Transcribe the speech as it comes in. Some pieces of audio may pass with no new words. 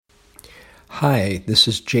Hi, this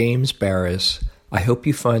is James Baraz. I hope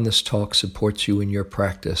you find this talk supports you in your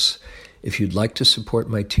practice. If you'd like to support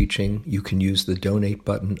my teaching, you can use the donate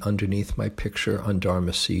button underneath my picture on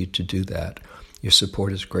Dharma Seed to do that. Your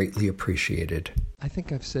support is greatly appreciated. I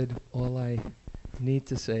think I've said all I need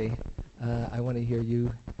to say. I want to hear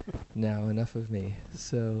you now, enough of me.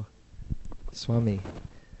 So, Swami,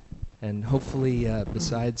 and hopefully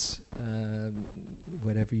besides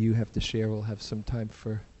whatever you have to share, we'll have some time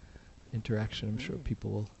for interaction. I'm sure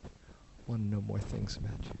people will want to know more things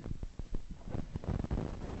about you.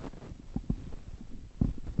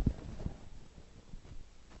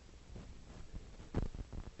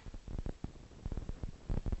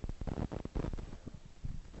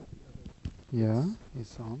 Yeah,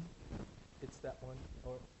 it's on. It's that one,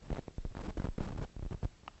 or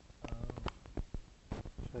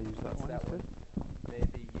Should I use that one that instead?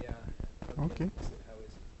 maybe, yeah. Okay. How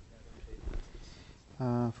is it?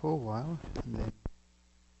 For a while, and then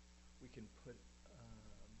We can put.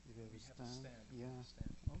 you have We a have to stand. stand.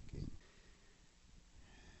 Yeah. Okay.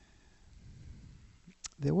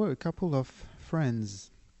 There were a couple of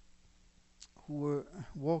friends who were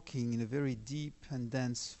walking in a very deep and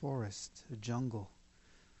dense forest, a jungle,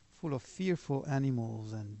 full of fearful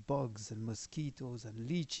animals and bugs and mosquitoes and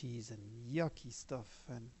lychees and yucky stuff,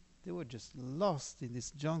 and they were just lost in this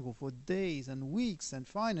jungle for days and weeks, and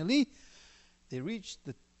finally they reached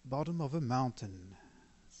the bottom of a mountain.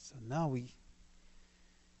 So now we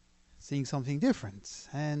seeing something different,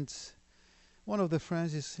 and one of the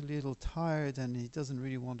friends is a little tired and he doesn't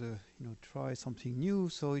really want to, try something new,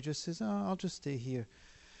 so he just says, I'll just stay here.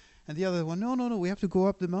 And the other one, no, we have to go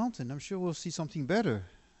up the mountain. I'm sure we'll see something better.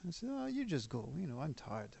 I said, you just go. I'm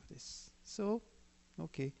tired of this. So,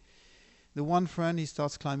 okay. The one friend, he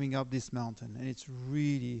starts climbing up this mountain, and it's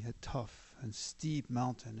really a tough and steep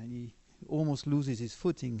mountain, and he almost loses his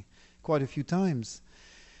footing quite a few times.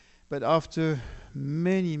 But after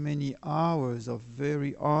many, many hours of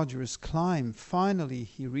very arduous climb, finally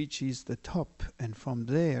he reaches the top, and from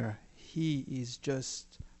there he is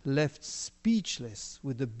just left speechless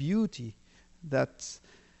with the beauty that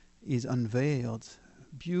is unveiled.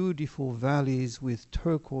 Beautiful valleys with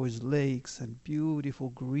turquoise lakes and beautiful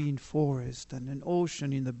green forest and an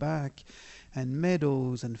ocean in the back and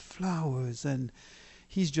meadows and flowers, and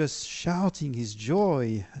he's just shouting his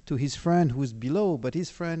joy to his friend who's below, but his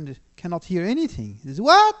friend cannot hear anything. He says,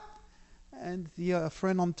 "What?" And the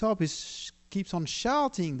friend on top keeps on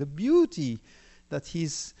shouting the beauty that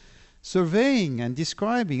he's surveying and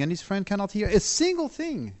describing, and his friend cannot hear a single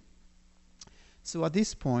thing. So at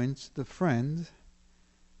this point, the friend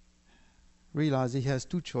realizes he has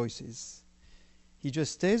two choices. He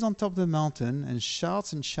just stays on top of the mountain and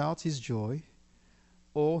shouts his joy,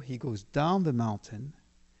 or he goes down the mountain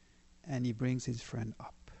and he brings his friend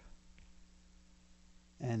up.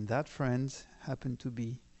 And that friend happened to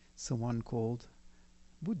be someone called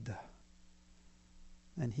Buddha.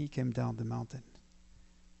 And he came down the mountain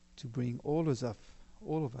to bring all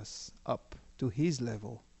of us up to his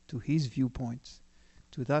level, to his viewpoint,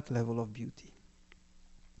 to that level of beauty.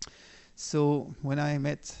 So when I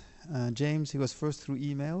met James, he was first through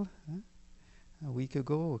email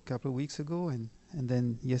a couple of weeks ago, and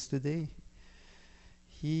then yesterday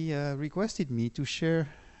he requested me to share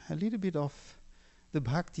a little bit of the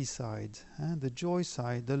bhakti side, the joy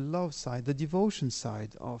side, the love side, the devotion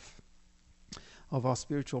side of our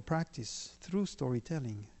spiritual practice through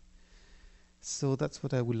storytelling. So that's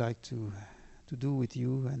what I would like to do with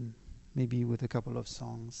you, and maybe with a couple of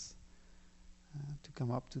songs, to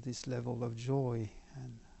come up to this level of joy,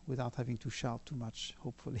 and without having to shout too much,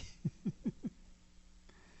 hopefully.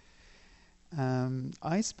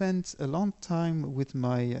 I spent a long time with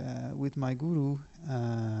my guru,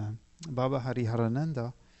 Baba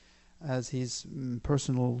Hariharananda, as his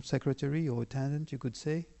personal secretary or attendant, you could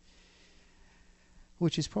say,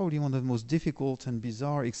 which is probably one of the most difficult and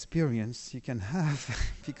bizarre experience you can have,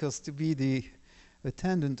 because to be the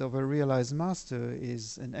attendant of a realized master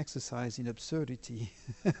is an exercise in absurdity,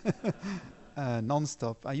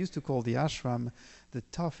 non-stop. I used to call the ashram the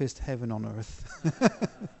toughest heaven on earth.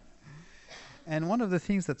 And one of the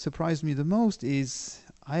things that surprised me the most is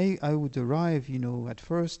I would arrive, at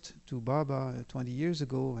first to Baba 20 years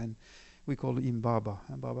ago, and we call him Baba.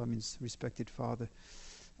 And Baba means respected father.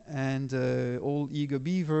 And all eager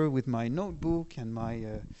beaver with my notebook and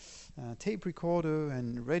my tape recorder,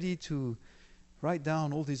 and ready to write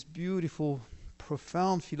down all this beautiful,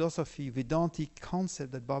 profound philosophy, Vedantic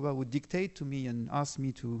concept that Baba would dictate to me and ask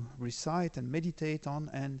me to recite and meditate on.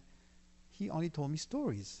 And he only told me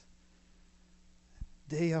stories.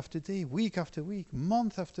 Day after day, week after week,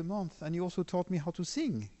 month after month. And he also taught me how to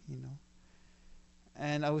sing,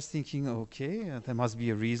 And I was thinking, okay, there must be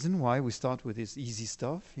a reason why we start with this easy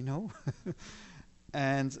stuff,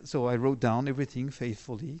 And so I wrote down everything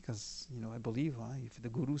faithfully because, I believe if the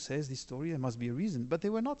guru says this story, there must be a reason. But they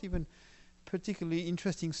were not even particularly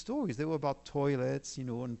interesting stories. They were about toilets,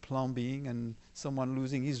 and plumbing and someone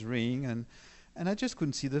losing his ring. And I just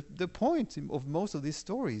couldn't see the point of most of these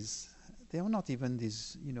stories. They were not even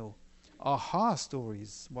these, aha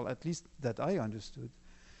stories. Well, at least that I understood.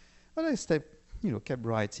 But I kept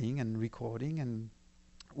writing and recording and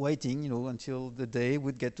waiting, until the day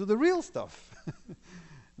would get to the real stuff.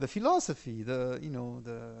 The philosophy, the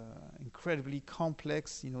incredibly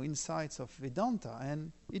complex, insights of Vedanta,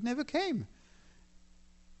 and it never came.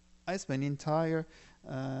 I spent entire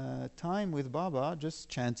time with Baba just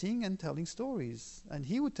chanting and telling stories. And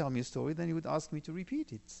he would tell me a story, then he would ask me to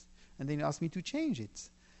repeat it. And then he'd ask me to change it.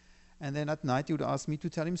 And then at night he would ask me to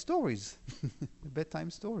tell him stories, bedtime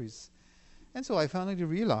stories. And so I finally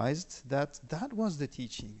realized that was the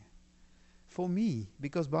teaching for me,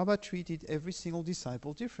 because Baba treated every single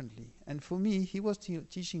disciple differently. And for me, he was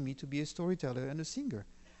teaching me to be a storyteller and a singer,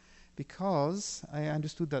 because I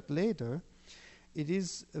understood that later, it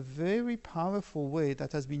is a very powerful way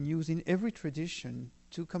that has been used in every tradition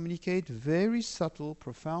to communicate very subtle,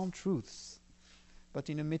 profound truths, but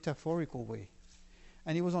in a metaphorical way.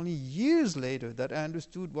 And it was only years later that I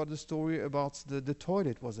understood what the story about the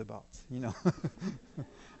toilet was about,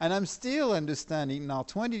 And I'm still understanding now,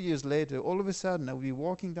 20 years later, all of a sudden I will be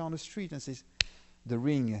walking down the street and says, the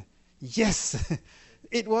ring. Yes,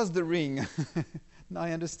 it was the ring. Now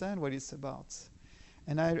I understand what it's about.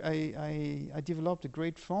 And I developed a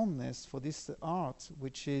great fondness for this art,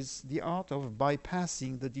 which is the art of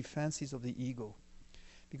bypassing the defenses of the ego.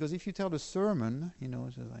 Because if you tell a sermon,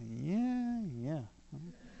 it's just like, yeah.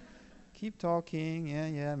 Keep talking,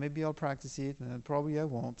 yeah, maybe I'll practice it, probably I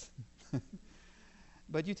won't.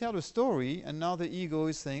 But you tell a story, and now the ego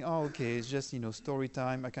is saying, oh, okay, it's just, story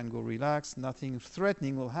time, I can go relax, nothing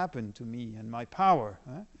threatening will happen to me and my power.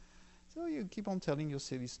 So you keep on telling your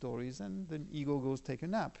silly stories, and the ego goes take a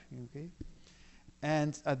nap, okay?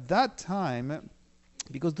 And at that time,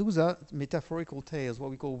 because those are metaphorical tales, what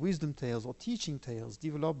we call wisdom tales or teaching tales,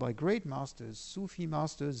 developed by great masters, Sufi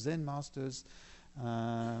masters, Zen masters,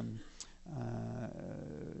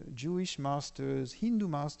 Jewish masters, Hindu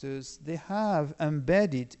masters, they have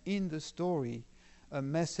embedded in the story a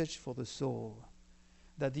message for the soul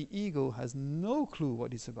that the ego has no clue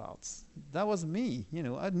what it's about. That was me,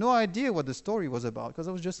 I had no idea what the story was about because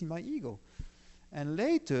I was just in my ego. And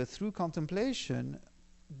later, through contemplation,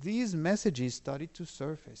 these messages started to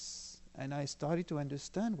surface, and I started to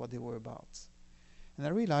understand what they were about. And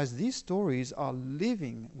I realized these stories are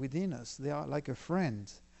living within us. They are like a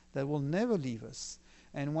friend that will never leave us.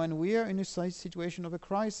 And when we are in a situation of a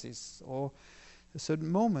crisis or a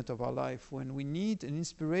certain moment of our life when we need an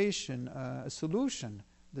inspiration, a solution,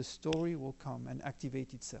 the story will come and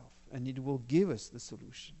activate itself, and it will give us the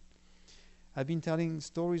solution. I've been telling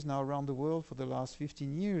stories now around the world for the last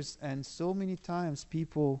 15 years, and so many times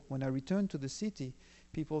people, when I return to the city,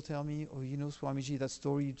 people tell me, oh, Swamiji, that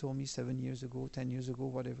story you told me 7 years ago, 10 years ago,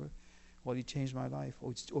 whatever, well, it changed my life,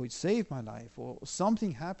 or it saved my life, or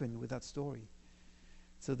something happened with that story.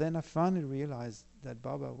 So then I finally realized that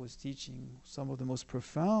Baba was teaching some of the most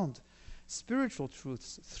profound spiritual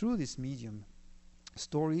truths through this medium,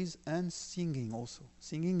 stories and singing also.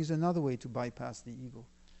 Singing is another way to bypass the ego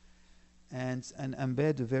and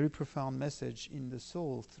embed a very profound message in the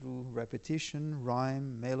soul through repetition,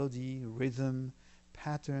 rhyme, melody, rhythm,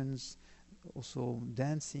 patterns, also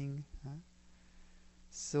dancing.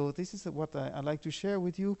 So this is what I'd like to share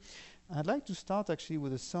with you. I'd like to start actually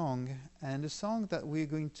with a song, and a song that we're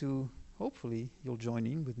going to, hopefully you'll join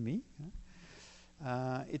in with me.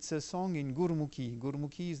 It's a song in Gurmukhi.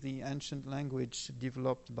 Gurmukhi is the ancient language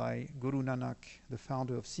developed by Guru Nanak, the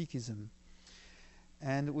founder of Sikhism.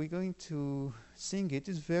 And we're going to sing it.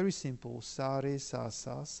 It's very simple. Sa re sa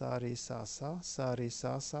sa, sa re sa sa, sa re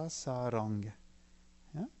sa sa, sa rang.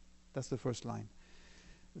 Yeah? That's the first line.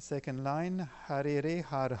 The second line, Hare re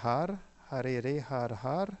har har, Hare re har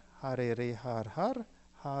har, Hare re har har,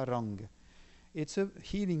 harang. It's a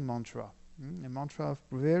healing mantra, a mantra of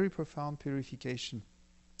very profound purification.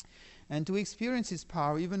 And to experience its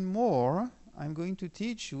power even more, I'm going to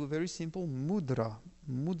teach you a very simple mudra.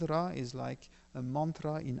 Mudra is like a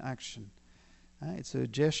mantra in action. It's a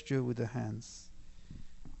gesture with the hands.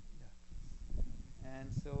 Yeah. And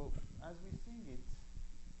so, as we sing it,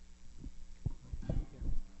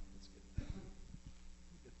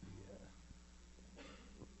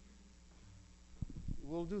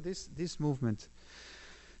 we'll do this movement.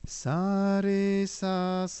 Sa re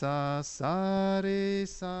sa sa sa re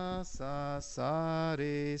sa sa sa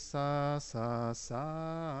re sa sa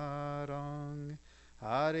sa rang.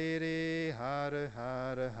 Hare re hare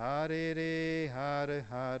hare hare re hare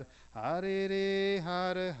hare hare re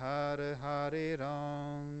hare hare hare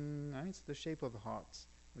rang. And it's the shape of a heart.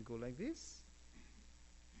 We go like this,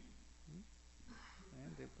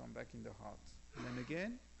 and they come back in the heart. And then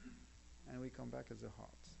again, and we come back as a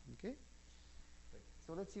heart. Okay?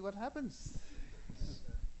 So let's see what happens.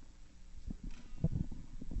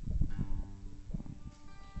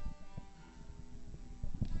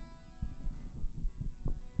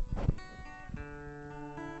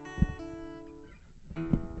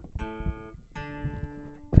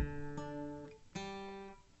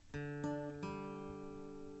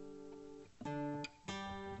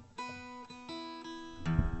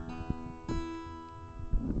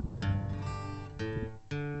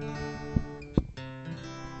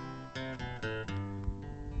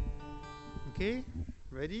 Okay,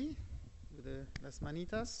 ready? With the las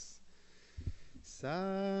manitas. Sa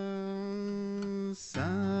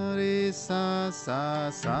sa re sa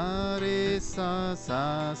sa sa re sa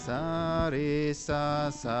sa sa re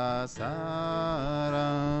sa sa sa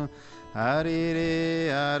ra. Hare re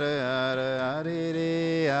hare hare hare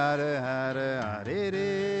re hare hare hare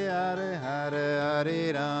re hare hare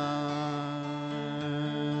hare ram.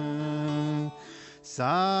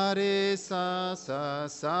 Sa re sa sa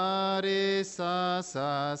sa re sa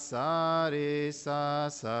sa sa re sa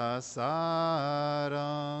sa sa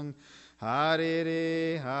rang. Hare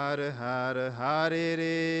re hare hare hare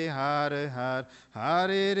re hare hare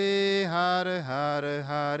hare re hare hare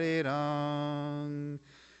hare rang.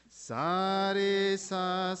 Sa re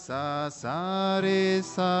sa sa sa re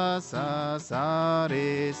sa sa sa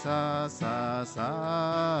re sa sa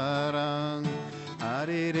sa rang.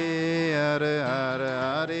 Hare re hare hare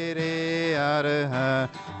hare re hare hare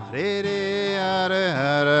hare re hare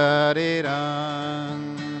hare hare rang.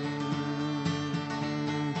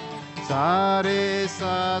 Sa re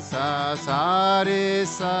sa sa sa re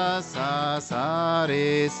sa sa sa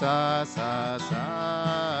re sa sa sa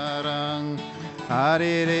rang.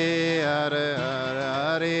 Hare re hare hare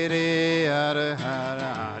hare re hare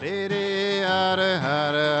hare hare re hare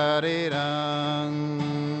hare hare rang.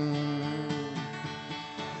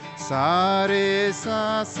 Sa re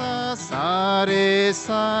sa sa sa re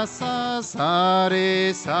sa sa sa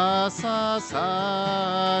re sa sa sa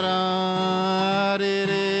ra.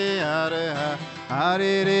 Hare re hare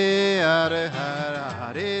hare re hare hare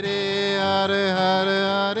hare re hare hare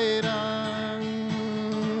hare ram.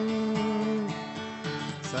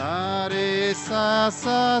 Sa re sa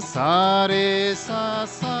sa sa re sa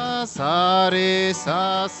sa sa re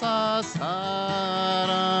sa sa sa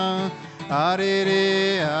ra. Hare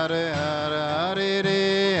re hare hare hare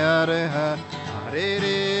re hare hare hare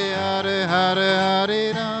re hare hare hare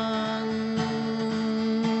ram.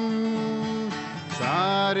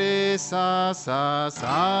 Sa re sa sa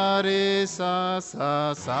sa re sa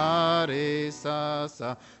sa sa re sa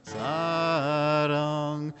sa sa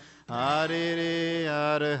rang. Hare re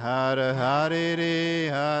hare hare hare re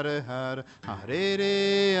hare hare hare re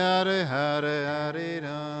hare hare hare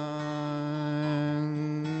ram.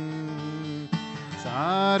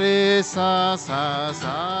 Sa re sa sa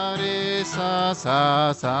sa re sa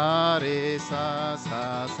sa sa re sa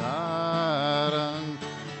sa sa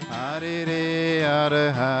rang. Hare re hare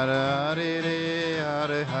hare hare re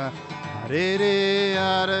hare hare hare re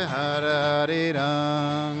hare hare hare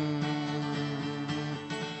ram.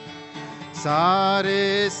 Sa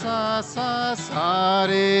re sa sa sa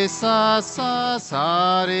re sa sa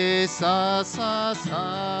sa re sa sa sa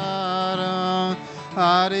ra.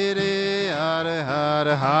 Hare re hare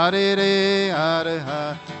hare hare re hare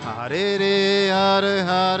hare hare re hare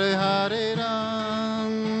hare hare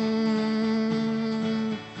ram.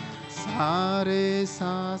 Sa re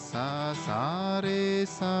sa sa sa re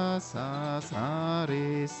sa sa sa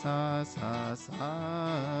re sa sa sa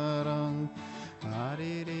rang.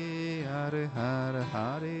 Hare re hare hare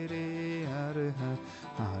hare re hare hare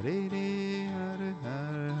hare re hare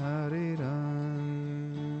hare hare ram.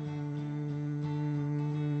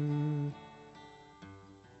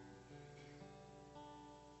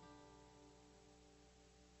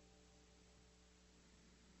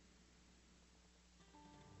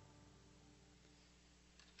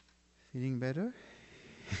 Feeling better?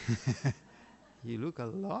 You look a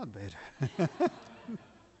lot better.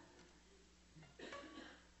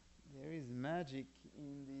 There is magic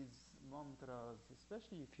in these mantras,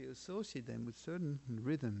 especially if you associate them with certain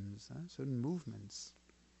rhythms, certain movements.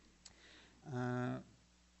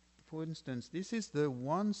 For instance, this is the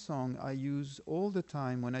one song I use all the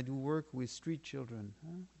time when I do work with street children.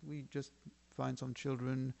 We just find some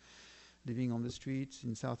children living on the streets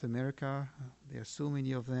in South America. There are so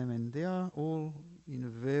many of them, and they are all in a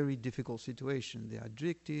very difficult situation. They are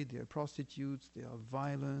addicted, they are prostitutes, they are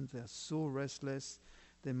violent, they are so restless.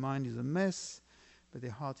 Their mind is a mess, but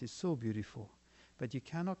their heart is so beautiful. But you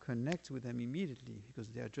cannot connect with them immediately because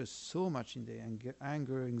they are just so much in their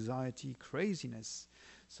anger, anxiety, craziness.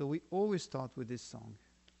 So we always start with this song.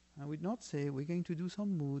 I would not say we're going to do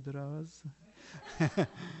some mudras.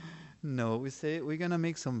 No, we say we're going to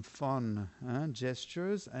make some fun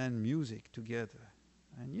gestures and music together.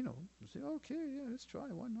 And we say, okay, yeah, let's try,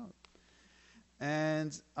 why not?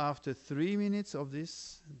 And after 3 minutes of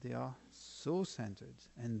this, they are so centered.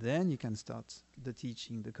 And then you can start the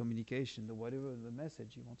teaching, the communication, the whatever the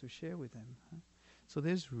message you want to share with them. So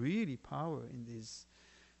there's really power in these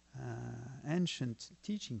ancient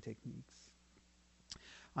teaching techniques.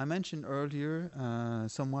 I mentioned earlier,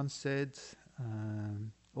 someone said,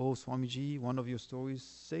 oh, Swamiji, one of your stories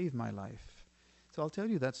saved my life. So I'll tell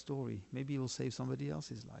you that story. Maybe it will save somebody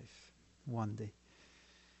else's life one day.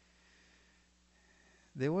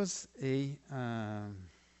 There was a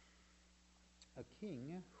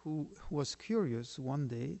king who was curious one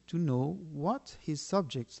day to know what his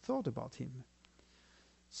subjects thought about him.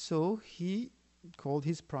 So he called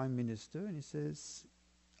his prime minister and he says,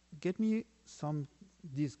 get me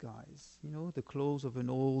these guys, the clothes of an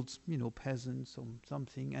old, peasant,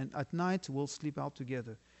 something, and at night we'll sleep out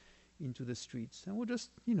together into the streets and we'll just,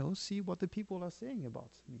 see what the people are saying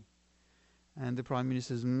about me. And the prime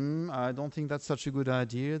minister says, I don't think that's such a good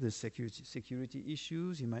idea. There's security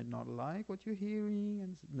issues. You might not like what you're hearing.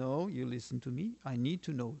 And no, you listen to me. I need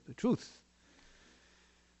to know the truth.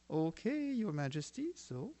 Okay, Your Majesty.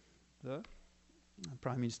 So the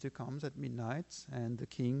prime minister comes at midnight, and the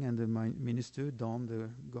king and the minister don the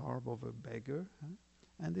garb of a beggar,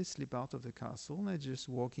 and they slip out of the castle, and they're just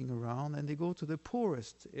walking around, and they go to the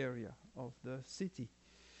poorest area of the city.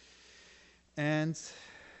 And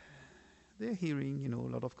they're hearing, a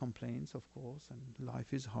lot of complaints, of course, and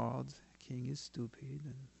life is hard, king is stupid,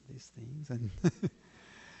 and these things. And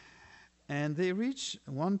and they reach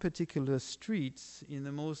one particular street in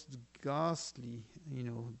the most ghastly,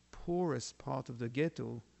 poorest part of the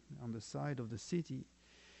ghetto on the side of the city.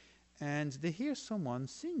 And they hear someone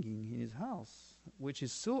singing in his house, which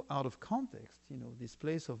is so out of context, this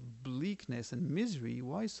place of bleakness and misery.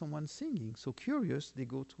 Why is someone singing? So curious, they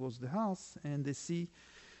go towards the house and they see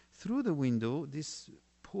through the window this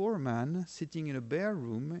poor man sitting in a bare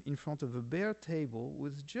room in front of a bare table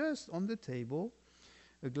with just on the table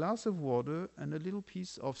a glass of water and a little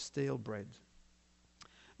piece of stale bread.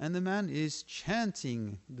 And the man is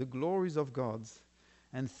chanting the glories of God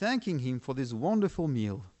and thanking him for this wonderful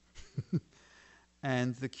meal.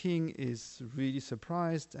 And the king is really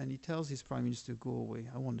surprised, and he tells his prime minister, go away,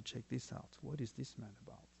 I want to check this out. What is this man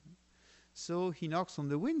about? So he knocks on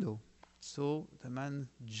the window. So the man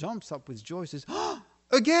jumps up with joy, says,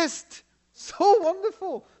 a guest! So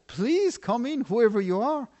wonderful! Please come in, whoever you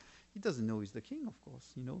are. He doesn't know he's the king, of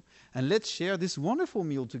course, And let's share this wonderful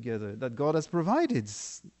meal together that God has provided.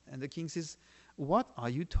 And the king says, what are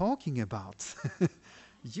you talking about?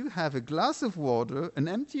 You have a glass of water, an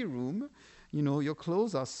empty room, your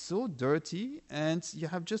clothes are so dirty, and you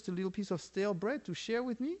have just a little piece of stale bread to share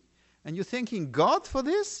with me? And you're thanking God for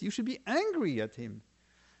this? You should be angry at him.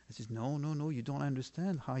 He says, no, you don't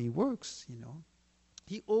understand how he works,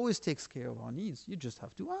 He always takes care of our needs. You just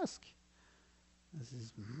have to ask. I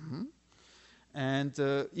says, And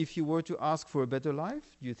if you were to ask for a better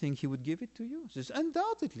life, do you think he would give it to you? He says,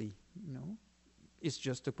 undoubtedly, It's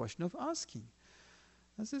just a question of asking.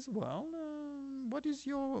 I says, well, what is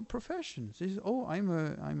your profession? He says, oh, I'm a,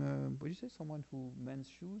 what do you say, someone who mends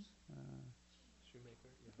shoes? Shoemaker.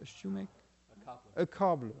 A shoemaker? A cobbler. A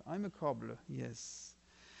cobbler. I'm a cobbler, yes.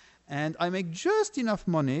 And I make just enough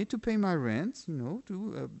money to pay my rent,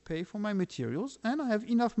 to pay for my materials, and I have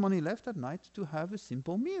enough money left at night to have a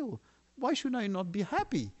simple meal. Why should I not be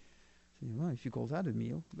happy? So, well, if you call that a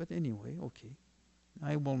meal, but anyway, okay.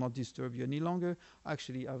 I will not disturb you any longer.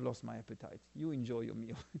 Actually, I've lost my appetite. You enjoy your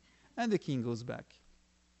meal. And the king goes back.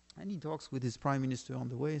 And he talks with his prime minister on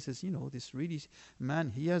the way. He says, this really man,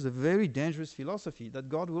 he has a very dangerous philosophy that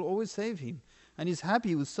God will always save him. And he's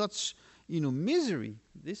happy with such, misery.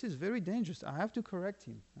 This is very dangerous. I have to correct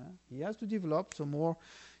him. He has to develop some more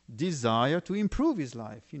desire to improve his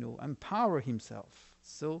life, empower himself.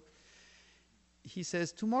 So he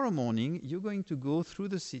says, tomorrow morning, you're going to go through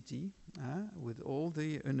the city with all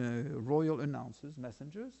the royal announcers,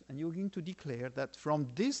 messengers, and you're going to declare that from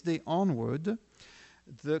this day onward,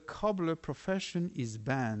 the cobbler profession is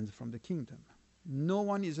banned from the kingdom. No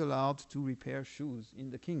one is allowed to repair shoes in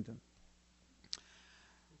the kingdom.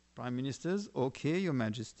 Prime Ministers, okay, Your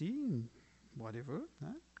Majesty, whatever.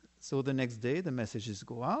 So the next day the messages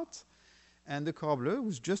go out, and the cobbler,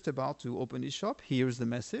 who's just about to open his shop, hears the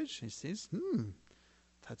message. He says,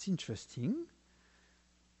 that's interesting.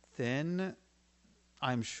 Then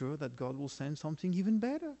I'm sure that God will send something even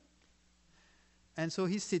better. And so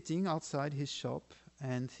he's sitting outside his shop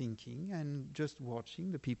and thinking and just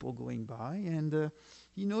watching the people going by. And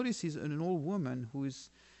he notices an old woman who is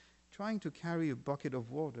trying to carry a bucket of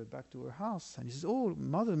water back to her house. And he says, oh,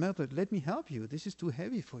 mother, let me help you. This is too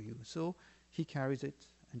heavy for you. So he carries it.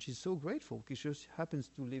 And she's so grateful because she just happens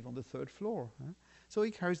to live on the 3rd floor. So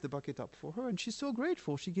he carries the bucket up for her. And she's so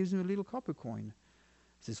grateful. She gives him a little copper coin.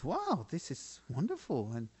 He says, wow, this is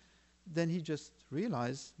wonderful. And then he just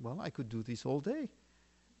realized, well, I could do this all day.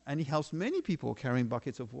 And he helps many people carrying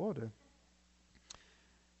buckets of water.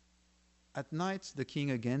 At night, the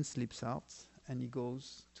king again sleeps out, and he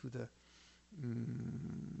goes to the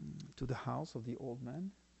house of the old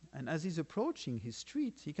man. And as he's approaching his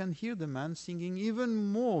street, he can hear the man singing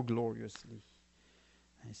even more gloriously.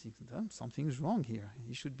 And he thinks, something's wrong here.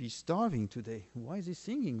 He should be starving today. Why is he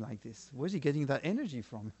singing like this? Where's he getting that energy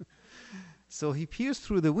from? So he peers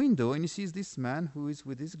through the window, and he sees this man who is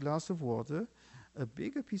with his glass of water, a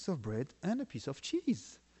bigger piece of bread, and a piece of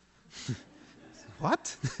cheese.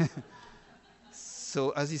 What?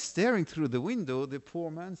 So as he's staring through the window, the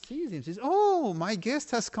poor man sees him, says, oh, my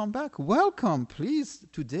guest has come back. Welcome, please.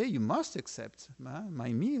 Today you must accept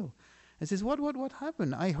my meal. And says, what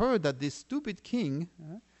happened? I heard that this stupid king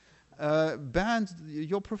banned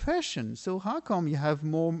your profession. So how come you have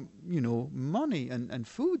more, money and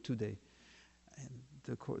food today? And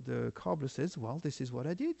the cobbler says, well, this is what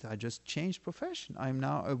I did. I just changed profession. I'm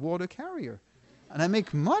now a water carrier. And I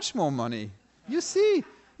make much more money. You see,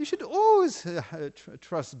 you should always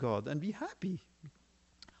trust God and be happy.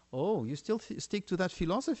 Oh, you still stick to that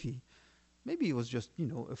philosophy. Maybe it was just,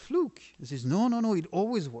 a fluke. He says, no, it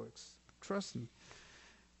always works. Trust me.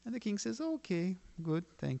 And the king says, okay, good,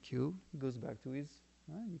 thank you. He goes back to his,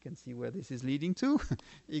 you can see where this is leading to.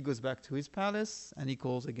 He goes back to his palace, and he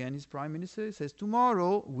calls again his prime minister. He says,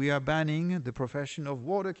 tomorrow we are banning the profession of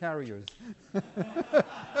water carriers.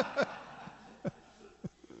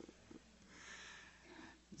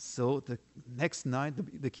 So the next night,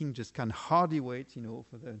 the king just can hardly wait,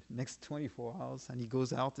 for the next 24 hours. And he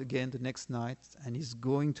goes out again the next night, and he's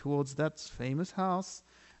going towards that famous house.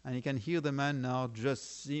 And he can hear the man now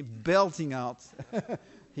just belting out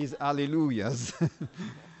his alleluias.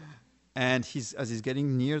 And as he's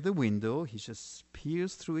getting near the window, he just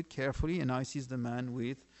peers through it carefully, and I sees the man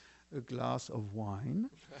with a glass of wine,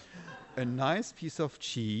 a nice piece of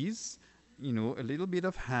cheese, a little bit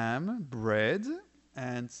of ham, bread,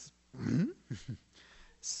 and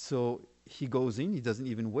so he goes in. He doesn't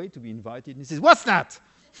even wait to be invited, and he says, "What's that?"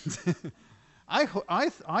 I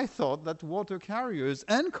thought that water carriers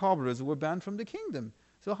and cobblers were banned from the kingdom.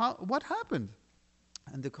 So what happened?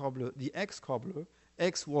 And the ex-cobbler,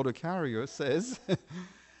 ex-water carrier says,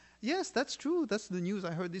 yes, that's true. That's the news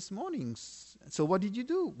I heard this morning. So what did you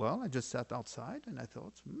do? Well, I just sat outside and I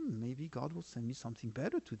thought, maybe God will send me something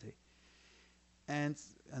better today. And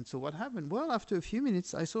so what happened? Well, after a few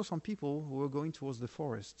minutes, I saw some people who were going towards the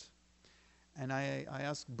forest. And I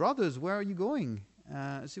asked, brothers, where are you going?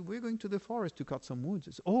 I said, we're going to the forest to cut some wood.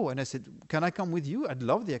 And I said, can I come with you? I'd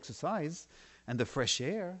love the exercise and the fresh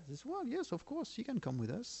air. He said, well, yes, of course, you can come with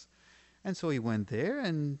us. And so he went there,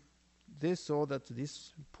 and they saw that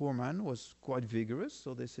this poor man was quite vigorous.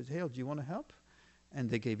 So they said, hey, do you want to help? And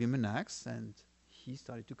they gave him an axe, and he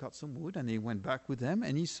started to cut some wood, and he went back with them,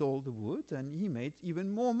 and he sold the wood, and he made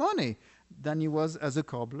even more money than he was as a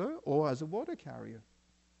cobbler or as a water carrier.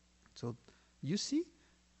 So you see,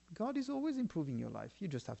 God is always improving your life. You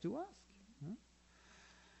just have to ask.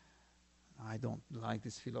 I don't like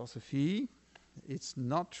this philosophy. It's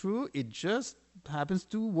not true. It just happens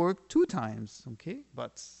to work 2 times, okay?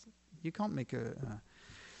 But you can't make a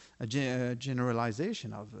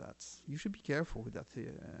generalization of that. You should be careful with that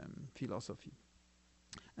philosophy.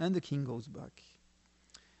 And the king goes back.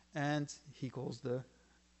 And he calls the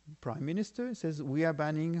prime minister and says, we are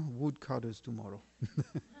banning woodcutters tomorrow.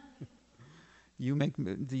 You make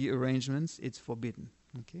the arrangements, it's forbidden.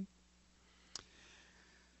 Okay.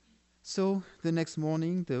 So the next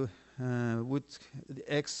morning, the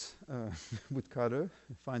ex-woodcutter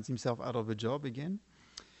finds himself out of a job again,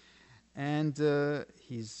 and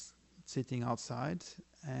he's sitting outside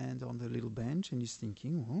and on the little bench, and he's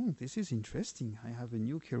thinking, "Oh, this is interesting. I have a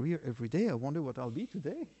new career every day. I wonder what I'll be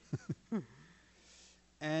today."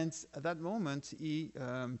 And at that moment, he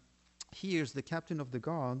hears the captain of the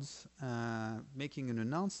guards making an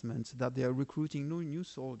announcement that they are recruiting new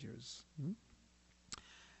soldiers.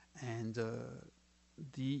 And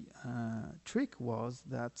the trick was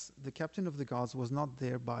that the captain of the guards was not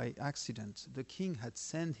there by accident. The king had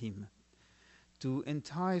sent him to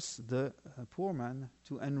entice the poor man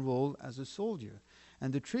to enroll as a soldier.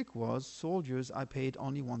 And the trick was, soldiers are paid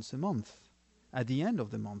only once a month, at the end of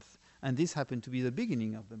the month. And this happened to be the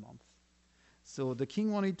beginning of the month. So the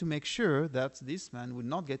king wanted to make sure that this man would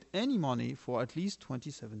not get any money for at least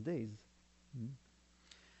 27 days.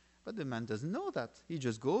 But the man doesn't know that. He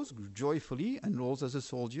just goes joyfully, enrolls as a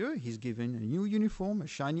soldier. He's given a new uniform, a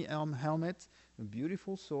shiny helmet, a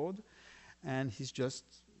beautiful sword, and he's just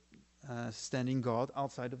standing guard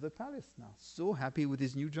outside of the palace now. So happy with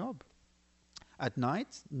his new job. At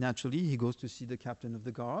night, naturally, he goes to see the captain of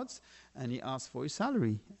the guards, and he asks for his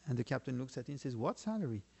salary. And the captain looks at him and says, "What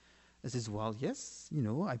salary?" He says, "Well, yes,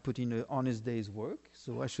 I put in an honest day's work,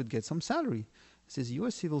 so I should get some salary." He says, "You're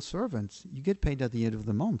a civil servant. You get paid at the end of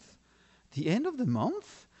the month." "The end of the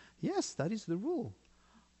month?" "Yes, that is the rule."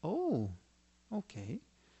 "Oh, okay."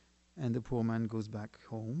 And the poor man goes back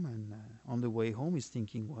home, and on the way home he's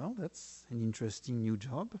thinking, well, that's an interesting new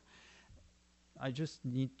job. I just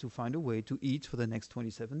need to find a way to eat for the next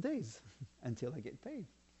 27 days until I get paid.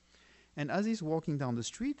 And as he's walking down the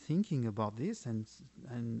street thinking about this and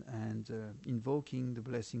invoking the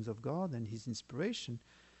blessings of God and his inspiration,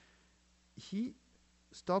 he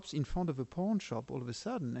stops in front of a pawn shop all of a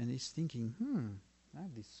sudden, and he's thinking, I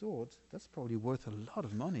have this sword, that's probably worth a lot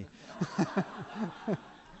of money.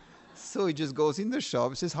 So he just goes in the shop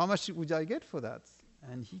and says, "How much would I get for that?"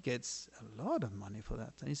 And he gets a lot of money for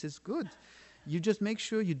that. And he says, "Good. You just make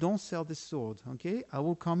sure you don't sell this sword, okay? I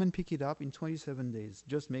will come and pick it up in 27 days.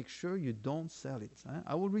 Just make sure you don't sell it.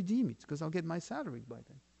 I will redeem it because I'll get my salary by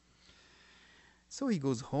then." So he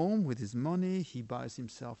goes home with his money. He buys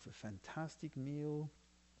himself a fantastic meal.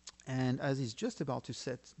 And as he's just about to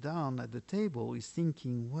sit down at the table, he's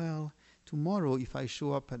thinking, well, tomorrow if I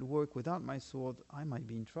show up at work without my sword, I might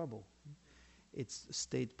be in trouble. It's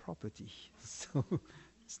state property, so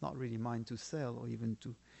it's not really mine to sell or even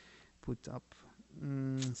to put up.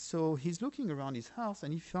 So he's looking around his house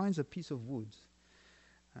and he finds a piece of wood,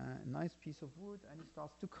 a nice piece of wood, and he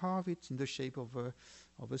starts to carve it in the shape of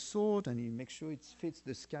a sword, and he makes sure it fits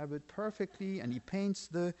the scabbard perfectly, and he paints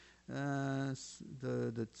the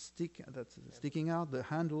stick that's sticking out, the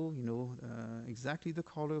handle, exactly the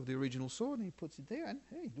color of the original sword, and he puts it there, and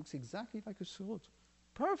hey, it looks exactly like a sword.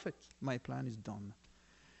 Perfect. My plan is done.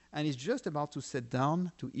 And he's just about to sit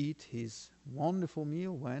down to eat his wonderful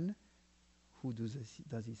meal when, who does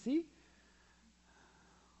he see?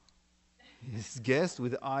 His guest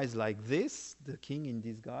with eyes like this, the king in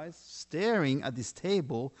disguise, staring at this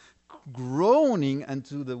table, groaning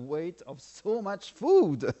under the weight of so much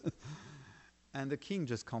food. And the king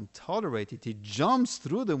just can't tolerate it. He jumps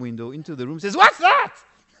through the window into the room and says, "What's that?"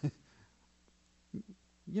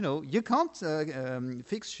 You can't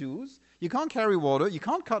fix shoes, you can't carry water, you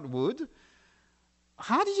can't cut wood.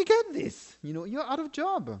 How did you get this? You're out of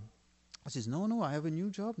job. I says, No, I have a new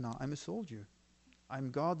job now. I'm a soldier.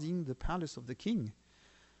 I'm guarding the palace of the king.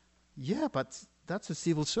 Yeah, but that's a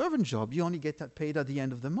civil servant job. You only get that paid at the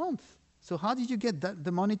end of the month. So how did you get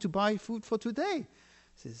the money to buy food for today?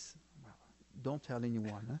 He says, well, don't tell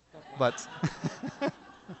anyone. But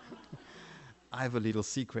I have a little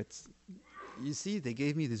secret. You see, they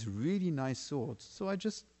gave me this really nice sword. So I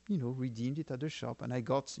just, redeemed it at the shop, and I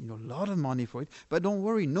got, a lot of money for it. But don't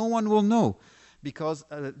worry, no one will know. Because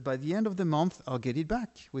by the end of the month, I'll get it back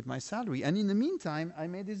with my salary. And in the meantime, I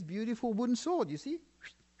made this beautiful wooden sword, you see?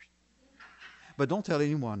 But don't tell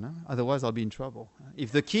anyone, otherwise I'll be in trouble.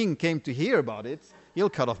 If the king came to hear about it, he'll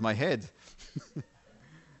cut off my head.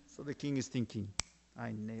 So the king is thinking,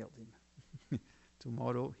 I nailed him.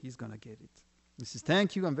 Tomorrow, he's going to get it. He says,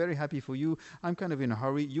 "Thank you, I'm very happy for you. I'm kind of in a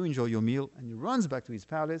hurry. You enjoy your meal." And he runs back to his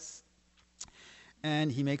palace.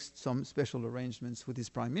 And he makes some special arrangements with his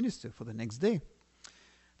prime minister for the next day.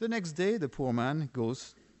 The next day, the poor man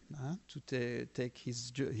goes to take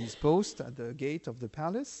his post at the gate of the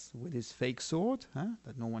palace with his fake sword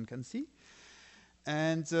that no one can see.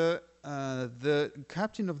 And the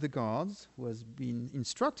captain of the guards, who has been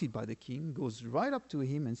instructed by the king, goes right up to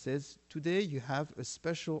him and says, "Today you have a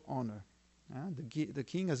special honor. The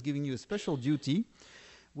king has given you a special duty.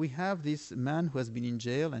 We have this man who has been in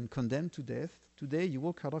jail and condemned to death. Today you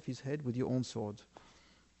will cut off his head with your own sword."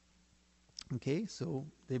 Okay, so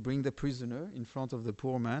they bring the prisoner in front of the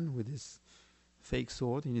poor man with his fake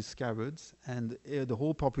sword in his scabbards, and the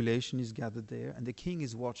whole population is gathered there, and the king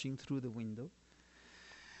is watching through the window.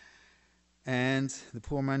 And the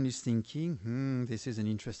poor man is thinking, this is an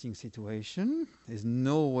interesting situation. There's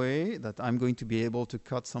no way that I'm going to be able to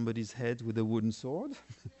cut somebody's head with a wooden sword.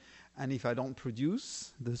 And if I don't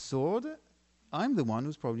produce the sword, I'm the one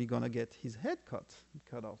who's probably going to get his head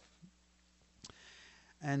cut off.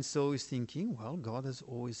 And so he's thinking, well, God has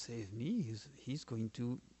always saved me. He's going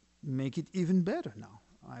to make it even better now.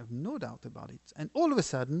 I have no doubt about it. And all of a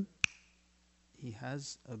sudden, he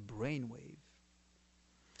has a brainwave.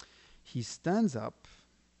 He stands up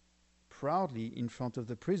proudly in front of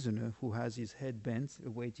the prisoner who has his head bent,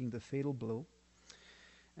 awaiting the fatal blow.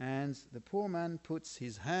 And the poor man puts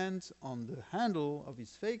his hand on the handle of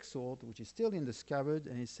his fake sword, which is still in the scabbard,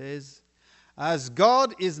 and he says, "As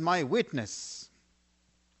God is my witness,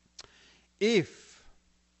 if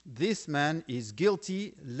this man is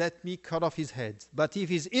guilty, let me cut off his head. But if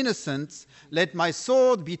he's innocent, let my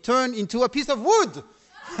sword be turned into a piece of wood."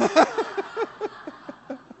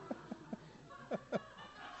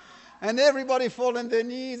 And everybody fall on their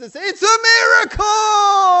knees and say, "It's a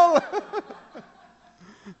miracle!"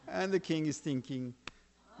 And the king is thinking,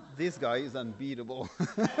 this guy is unbeatable.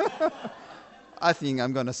 I think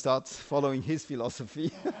I'm going to start following his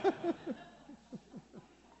philosophy.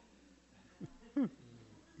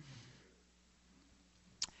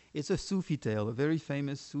 It's a Sufi tale, a very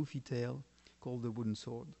famous Sufi tale called The Wooden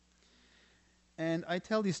Sword. And I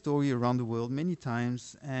tell this story around the world many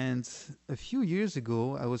times. And a few years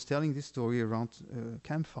ago, I was telling this story around a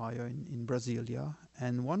campfire in Brasilia.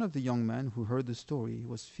 And one of the young men who heard the story, he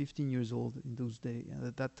was 15 years old in those days,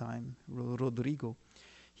 at that time, Rodrigo.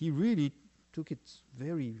 He really took it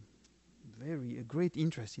a great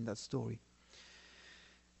interest in that story.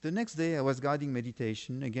 The next day, I was guiding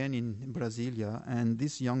meditation, again in Brasilia. And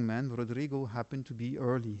this young man, Rodrigo, happened to be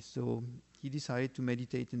early. So he decided to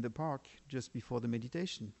meditate in the park just before the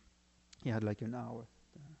meditation. He had like an hour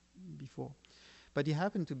before. But he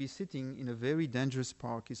happened to be sitting in a very dangerous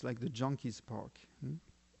park. It's like the junkies park.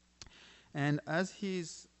 And as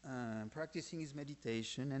he's practicing his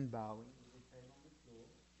meditation and bowing, his head on the floor,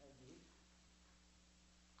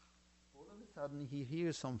 all of a sudden he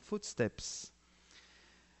hears some footsteps.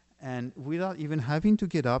 And without even having to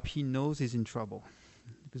get up, he knows he's in trouble.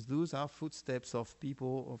 Because those are footsteps of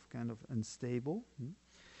people of kind of unstable,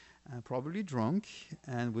 probably drunk,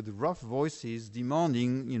 and with rough voices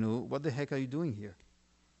demanding, what the heck are you doing here?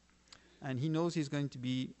 And he knows he's going to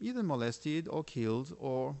be either molested or killed,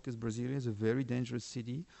 or, because Brasilia is a very dangerous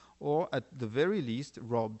city, or at the very least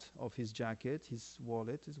robbed of his jacket, his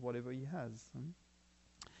wallet, his whatever he has.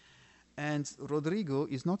 And Rodrigo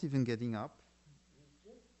is not even getting up.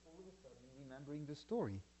 He's just all of a sudden remembering the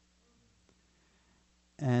story.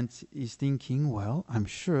 And he's thinking, well, I'm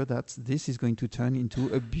sure that this is going to turn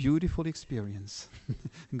into a beautiful experience.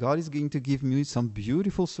 God is going to give me some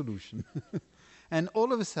beautiful solution. And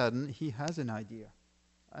all of a sudden, he has an idea,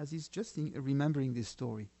 as he's just remembering this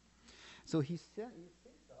story. So he sits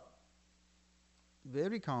up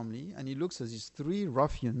very calmly, and he looks at these three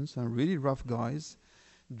ruffians, really rough guys,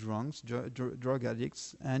 drunks, drug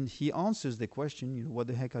addicts, and he answers the question, what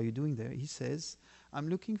the heck are you doing there? He says, "I'm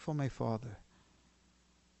looking for my father."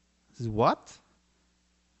 He says, "What?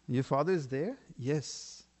 Your father is there?"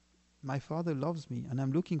 "Yes, my father loves me and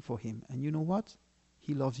I'm looking for him. And you know what?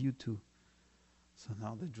 He loves you too." So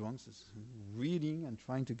now the drunks is reading and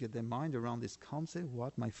trying to get their mind around this concept.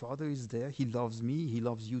 What? My father is there. He loves me. He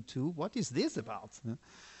loves you too. What is this about?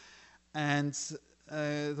 And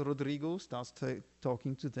Rodrigo starts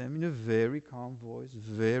talking to them in a very calm voice,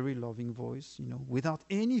 very loving voice, without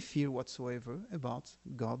any fear whatsoever about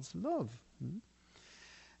God's love.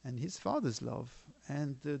 And his father's love.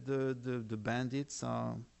 And the bandits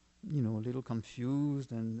are, a little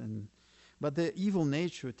confused, but the evil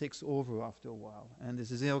nature takes over after a while. And they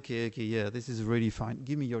say, okay, yeah, this is really fine.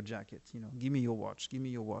 Give me your jacket, give me your watch, give me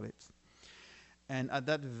your wallet. And at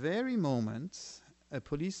that very moment, a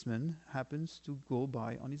policeman happens to go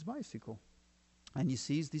by on his bicycle. And he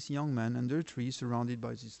sees this young man under a tree surrounded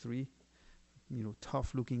by these three,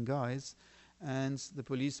 tough-looking guys. And the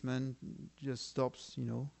policeman just stops,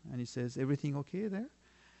 and he says, "Everything okay there?"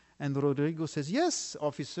 And Rodrigo says, "Yes,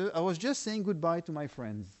 officer, I was just saying goodbye to my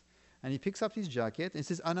friends." And he picks up his jacket and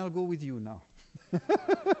says, "And I'll go with you now."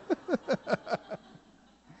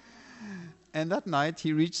 And that night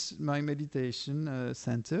he reached my meditation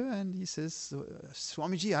center and he says,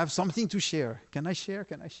 "Swamiji, I have something to share. Can I share?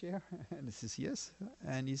 Can I share?" And he says, "Yes."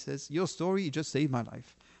 And he says, "Your story just saved my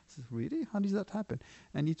life." I said, "Really? How did that happen?"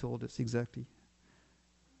 And he told us exactly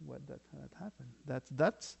what that happened.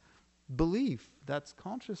 That's belief, that's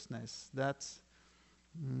consciousness, that's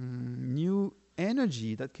new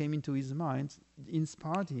energy that came into his mind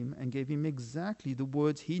inspired him and gave him exactly the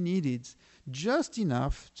words he needed, just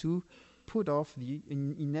enough to put off the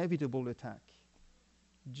inevitable attack.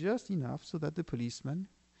 Just enough so that the policeman,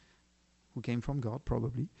 who came from God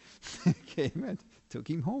probably, came and took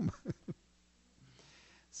him home.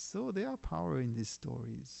 So there are power in these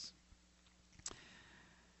stories.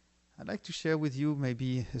 I'd like to share with you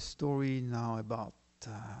maybe a story now about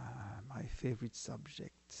my favorite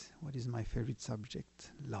subject. What is my favorite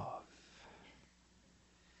subject? Love.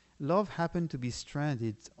 Love happened to be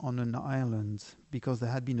stranded on an island because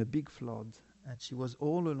there had been a big flood and she was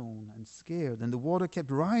all alone and scared, and the water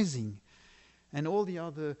kept rising, and all the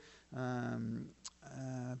other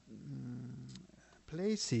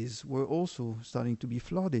places were also starting to be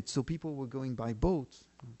flooded, so people were going by boat.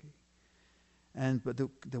 Okay. But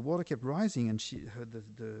the water kept rising, and she heard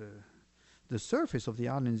the surface of the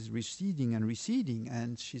island is receding and receding,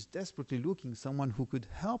 and she's desperately looking someone who could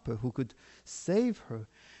help her, who could save her.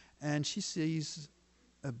 And she sees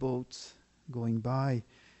a boat going by,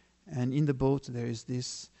 and in the boat there is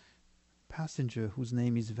this passenger whose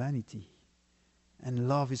name is Vanity. And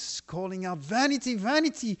Love is calling out, "Vanity,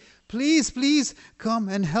 Vanity, please, please, come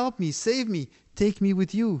and help me, save me, take me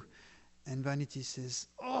with you." And Vanity says,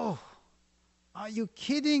 "Oh, are you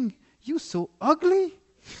kidding? You so ugly?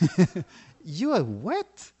 You are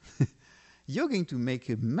wet. You're going to make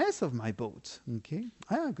a mess of my boat. Okay,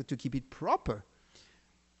 I got to keep it proper."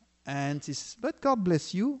 And he says, "But God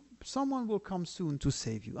bless you. Someone will come soon to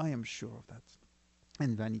save you. I am sure of that."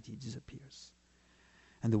 And Vanity disappears.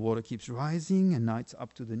 And the water keeps rising, and now it's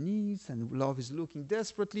up to the knees, and Love is looking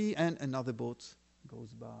desperately, and another boat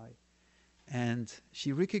goes by. And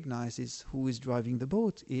she recognizes who is driving the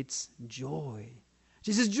boat. It's Joy.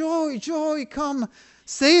 She says, "Joy, Joy, come,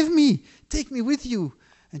 save me, take me with you."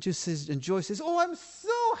 And Joy says, "Oh, I'm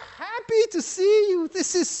so happy to see you.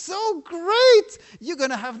 This is so great. You're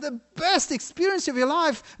going to have the best experience of your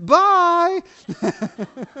life. Bye."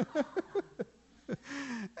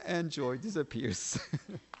 And Joy disappears.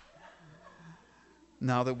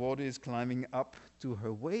 Now the water is climbing up to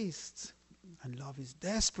her waist, and Love is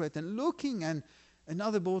desperate and looking, and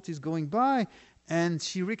another boat is going by, and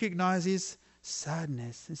she recognizes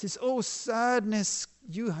Sadness and says, "Oh, Sadness,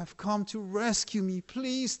 you have come to rescue me.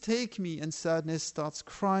 Please take me." And Sadness starts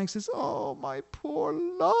crying, says, "Oh, my poor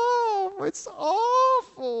Love, it's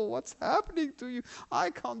awful. What's happening to you?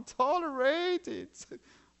 I can't tolerate it."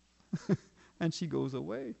 And she goes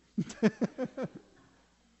away.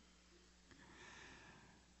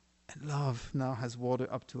 And Love now has water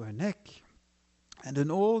up to her neck. And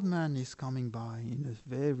an old man is coming by in a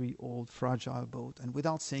very old, fragile boat. And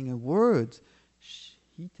without saying a word,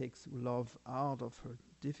 he takes Love out of her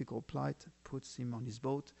difficult plight, puts him on his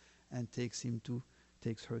boat, and takes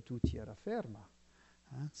her to Tierra Firma,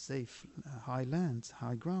 safe, high land,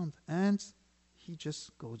 high ground. And he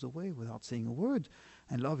just goes away without saying a word.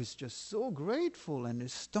 And Love is just so grateful and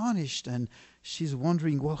astonished. And she's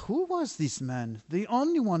wondering, well, who was this man? The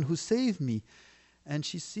only one who saved me. And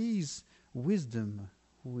she sees Wisdom,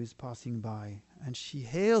 who is passing by, and she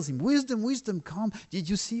hails him, "Wisdom, Wisdom, come. Did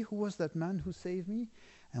you see who was that man who saved me?"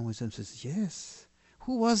 And Wisdom says, "Yes."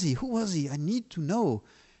 "Who was he? Who was he? I need to know."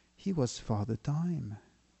 "He was Father Time."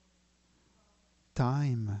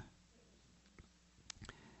 Time.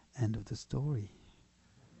 End of the story.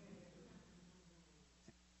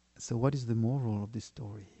 So what is the moral of this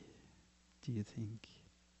story, do you think?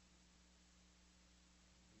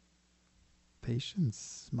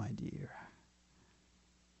 Patience, my dear.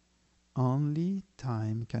 Only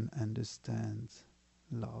time can understand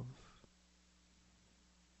love.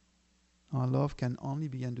 Our love can only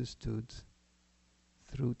be understood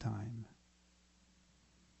through time.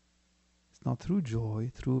 It's not through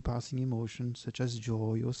joy, through passing emotions such as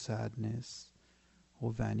joy or sadness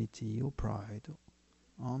or vanity or pride.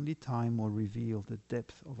 Only time will reveal the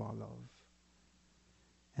depth of our love.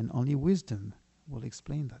 And only wisdom will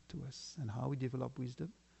explain that to us. And how we develop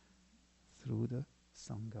wisdom? Through the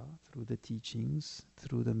Sangha, through the teachings,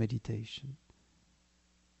 through the meditation.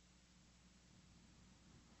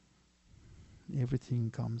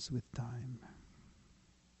 Everything comes with time.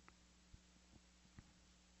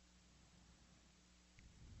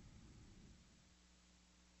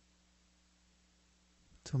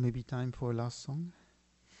 So maybe time for a last song.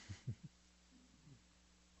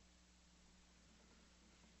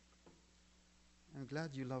 I'm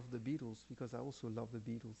glad you love the Beatles, because I also love the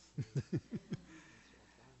Beatles.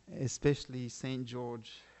 Especially St.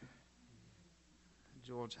 George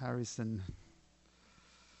Harrison.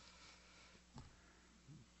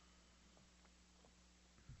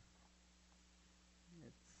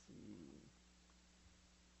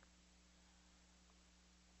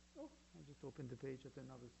 to open the page at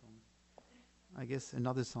another song. I guess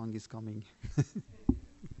another song is coming.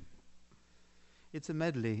 It's a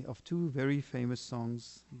medley of two very famous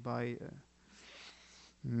songs by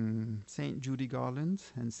Saint Judy Garland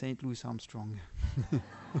and Saint Louis Armstrong.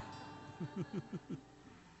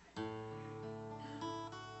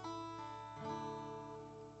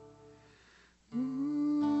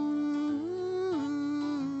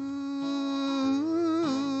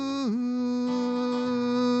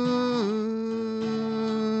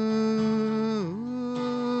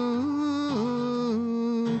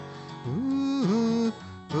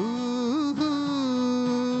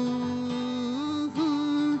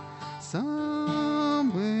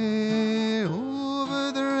 Somewhere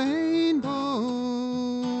over the rainbow,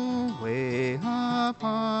 way up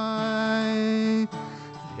high,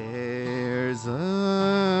 there's a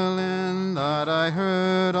land that I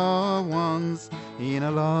heard of once in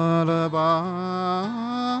a lullaby.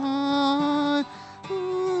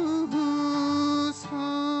 Ooh,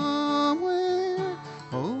 somewhere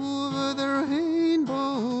over the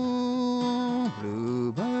rainbow,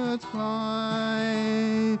 bluebirds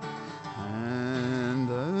fly, and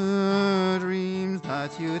the dreams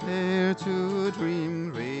that you dare to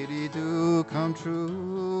dream really do come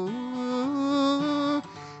true.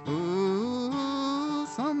 Ooh,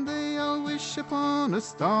 someday I'll wish upon a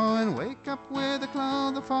star and wake up where the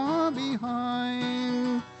clouds are far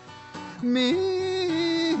behind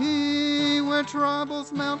me, where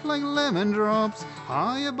troubles melt like lemon drops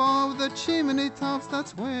high above the chimney tops.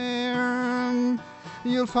 That's where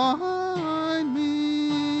you'll find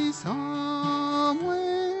me,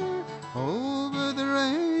 somewhere over the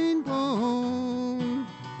rainbow,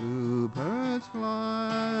 bluebirds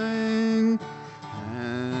flying,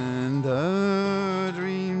 and the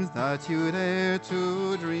dreams that you dare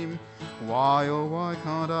to dream, why oh why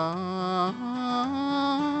can't I,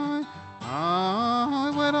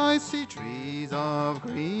 when I see trees of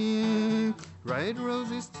green, red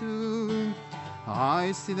roses too,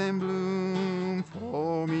 I see them bloom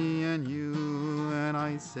for me and you, and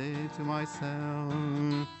I say to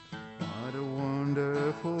myself, what a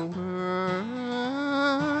wonderful world.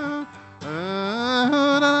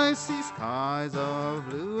 And I see skies of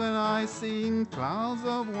blue, and I see clouds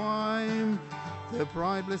of wine, the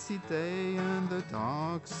bright blessed day and the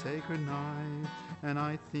dark sacred night, and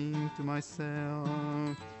I think to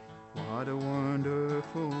myself, what a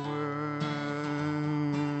wonderful world.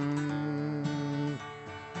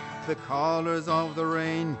 The colors of the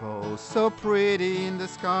rainbow, so pretty in the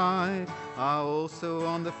sky, are also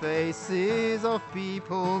on the faces of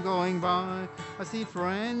people going by. I see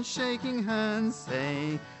friends shaking hands,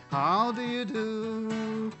 saying, how do you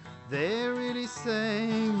do? They're really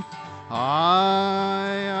saying,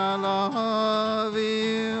 I love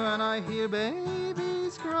you. And I hear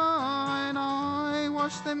babies cry, and I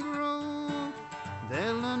watch them grow.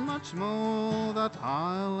 They'll learn much more that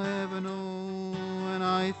I'll ever know. And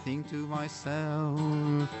I think to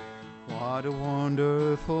myself, what a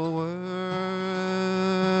wonderful world.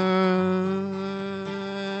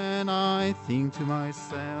 And I think to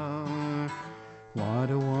myself, what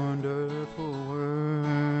a wonderful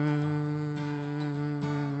world.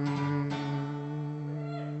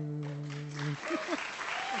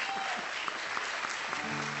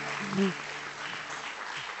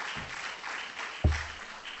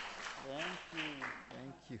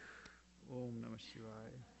 Thank you. Om Namah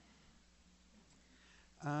Shivaya.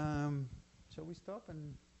 Shall we stop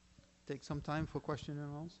and take some time for question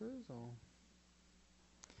and answers, or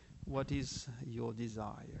what is your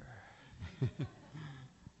desire?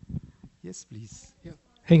 Yes, please. Yeah.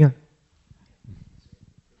 Hang on.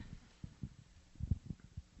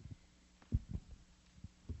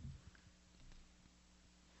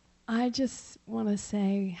 I just want to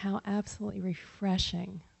say how absolutely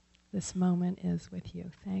refreshing this moment is with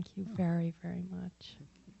you. Thank you very, very much.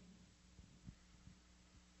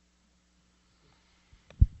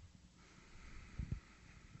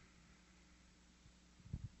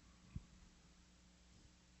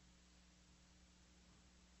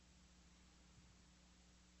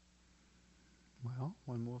 Well,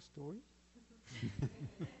 one more story.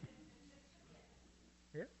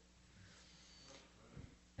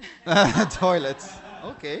 Yeah. Toilets.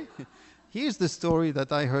 Okay. Here's the story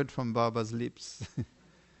that I heard from Baba's lips.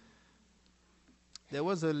 There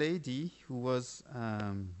was a lady who was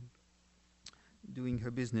doing her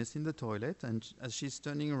business in the toilet, and as she's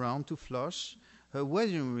turning around to flush, her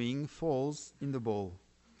wedding ring falls in the bowl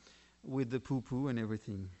with the poo-poo and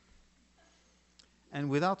everything. And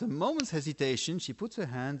without a moment's hesitation, she puts her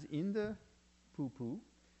hand in the poo-poo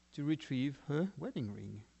to retrieve her wedding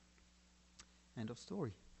ring. End of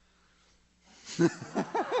story.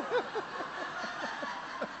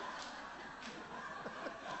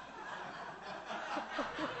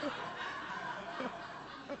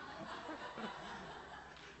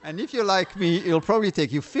 And if you're like me, it'll probably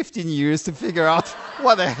take you 15 years to figure out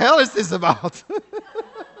what the hell is this about.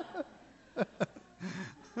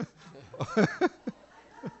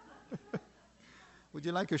 Would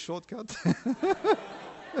you like a shortcut?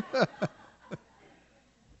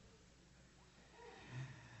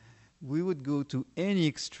 We would go to any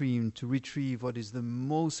extreme to retrieve what is the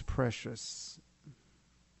most precious,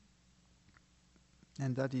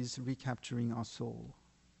 and that is recapturing our soul.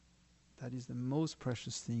 That is the most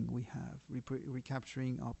precious thing we have,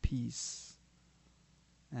 recapturing our peace.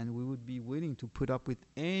 And we would be willing to put up with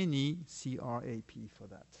any CRAP for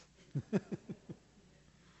that.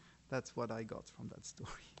 That's what I got from that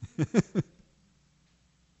story.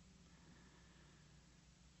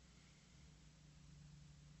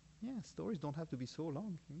 Yeah, stories don't have to be so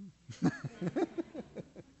long.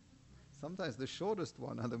 Sometimes the shortest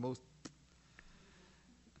one are the most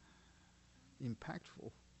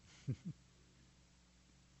impactful.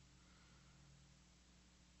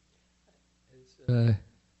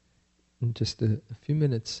 In just a few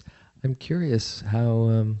minutes, I'm curious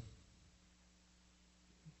how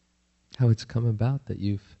it's come about that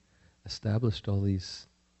you've established all these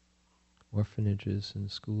orphanages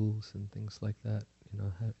and schools and things like that. You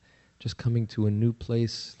know, just coming to a new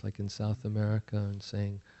place like in South America and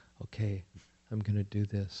saying, "Okay, I'm going to do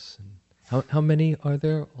this." And how many are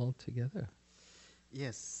there altogether?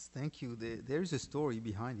 Yes, thank you. There is a story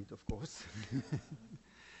behind it, of course.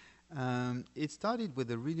 It started with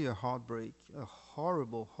a heartbreak, a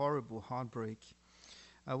horrible, horrible heartbreak.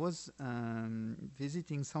 I was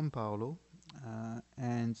visiting São Paulo,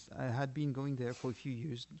 and I had been going there for a few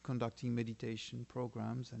years, conducting meditation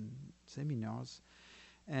programs and seminars.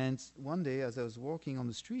 And one day, as I was walking on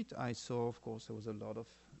the street, I saw, of course, there was a lot of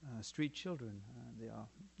street children. They are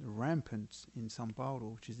rampant in São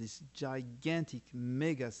Paulo, which is this gigantic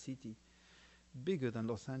mega city, bigger than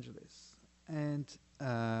Los Angeles. And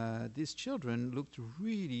these children looked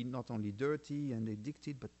really not only dirty and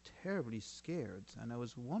addicted, but terribly scared. And I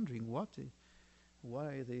was wondering why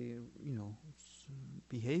are they,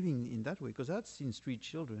 behaving in that way? Because I've seen street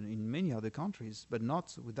children in many other countries, but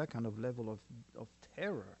not with that kind of level of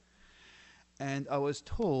terror. And I was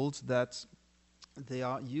told that they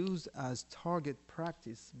are used as target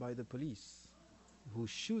practice by the police, who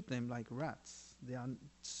shoot them like rats. And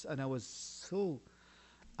I was so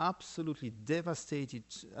absolutely devastated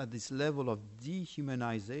at this level of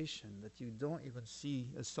dehumanization that you don't even see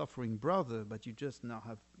a suffering brother, but you just now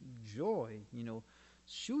have joy,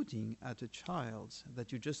 shooting at a child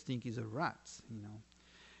that you just think is a rat,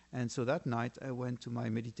 And so that night I went to my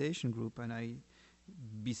meditation group and I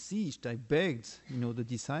begged, the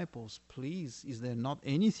disciples, please, is there not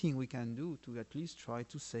anything we can do to at least try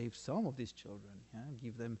to save some of these children,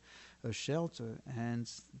 give them a shelter? And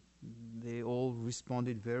they all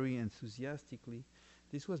responded very enthusiastically.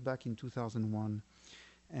 This was back in 2001.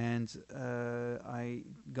 And I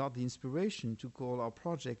got the inspiration to call our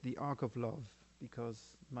project the Ark of Love,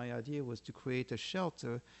 because my idea was to create a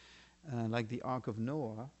shelter like the Ark of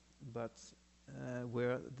Noah, but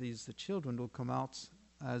where these children will come out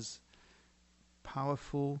as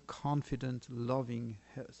powerful, confident, loving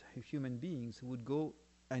human beings who would go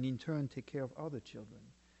and in turn take care of other children.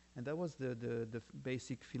 And that was the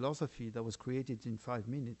basic philosophy that was created in 5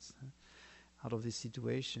 minutes out of this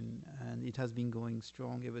situation. And it has been going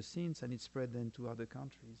strong ever since, and it spread then to other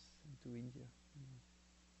countries, to India.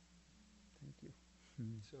 Thank you.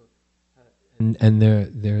 So, and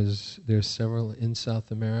there's several in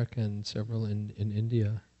South America and several in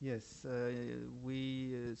India. Yes,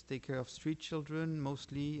 we take care of street children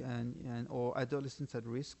mostly, and or adolescents at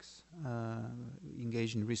risks,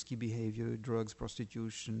 engaged in risky behavior, drugs,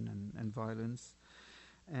 prostitution, and violence.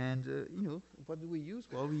 And what do we use?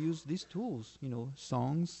 Well, we use these tools.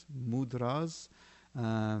 Songs, mudras,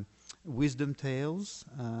 wisdom tales.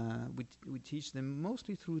 We teach them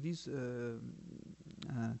mostly through these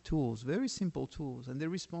tools, very simple tools, and they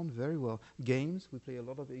respond very well. Games, we play a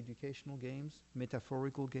lot of educational games,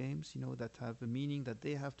 metaphorical games, that have a meaning that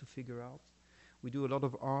they have to figure out. We do a lot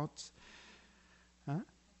of art,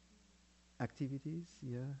 activities,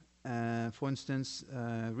 for instance,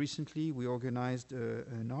 recently we organized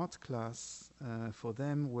an art class for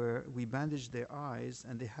them where we bandaged their eyes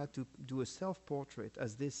and they had to do a self-portrait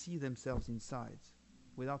as they see themselves inside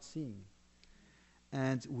without seeing.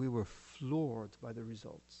 And we were floored by the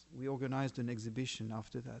results. We organized an exhibition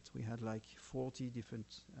after that. We had like 40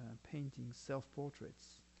 different paintings,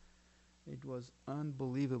 self-portraits. It was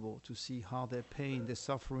unbelievable to see how their pain, their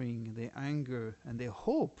suffering, their anger, and their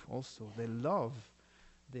hope also, their love,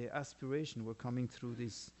 their aspiration were coming through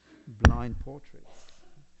these blind portraits.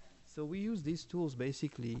 So we use these tools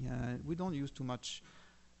basically. We don't use too much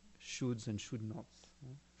shoulds and should nots.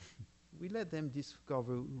 We let them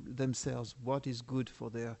discover themselves what is good for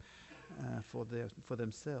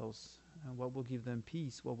themselves, and what will give them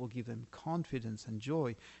peace, what will give them confidence and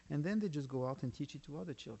joy, and then they just go out and teach it to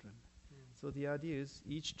other children. So the idea is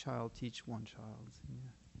each child teach one child.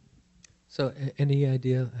 Yeah. So, any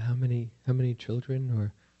idea how many children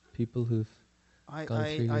or people who've gone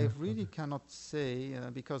through I your really program? cannot say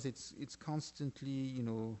because it's constantly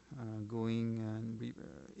going, and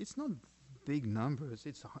it's not big numbers.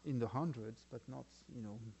 It's in the hundreds, but not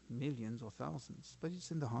millions or thousands. But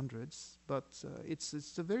it's in the hundreds. But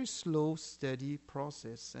it's a very slow, steady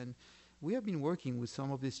process, and we have been working with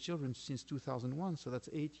some of these children since 2001. So that's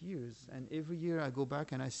 8 years, and every year I go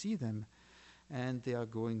back and I see them. And they are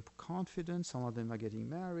growing confident. Some of them are getting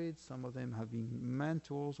married. Some of them have been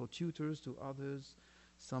mentors or tutors to others.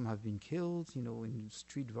 Some have been killed, in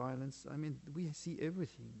street violence. I mean, we see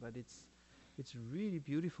everything, but it's really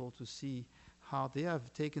beautiful to see how they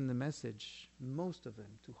have taken the message, most of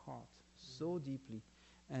them, to heart so deeply,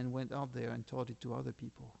 and went out there and taught it to other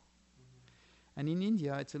people. And in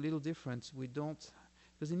India, it's a little different. We don't...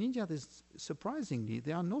 Because in India, surprisingly,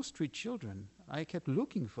 there are no street children. I kept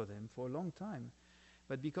looking for them for a long time.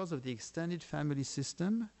 But because of the extended family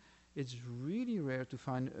system, it's really rare to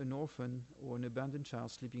find an orphan or an abandoned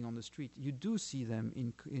child sleeping on the street. You do see them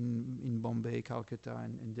in Bombay, Calcutta,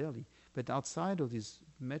 and Delhi. But outside of these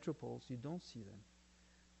metropoles, you don't see them.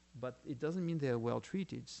 But it doesn't mean they are well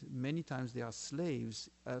treated. Many times they are slaves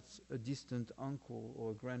at a distant uncle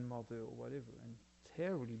or grandmother or whatever, and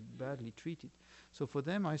terribly badly treated. So for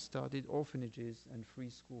them I started orphanages and free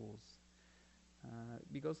schools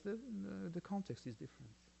because the context is different.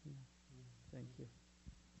 Yeah. Thank you.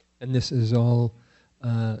 And this is all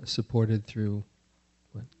supported through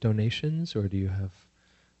donations, or do you have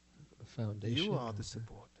a foundation? You are the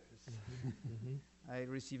supporters. Mm-hmm. I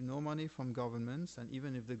receive no money from governments, and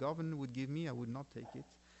even if the government would give me, I would not take it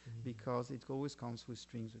because it always comes with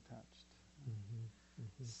strings attached.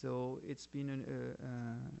 So it's been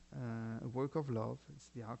a work of love. It's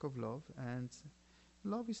the Ark of Love, and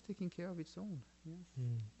love is taking care of its own. Yes,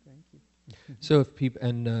 thank you. So if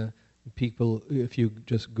people, if you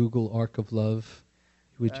just Google Ark of Love,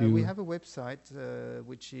 would you? We have a website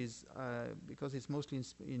which is because it's mostly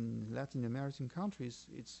in Latin American countries.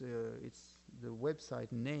 It's the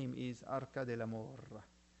website name is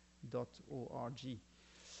arcadelamor.org.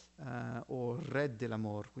 Or Red del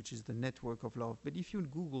Amor, which is the Network of Love. But if you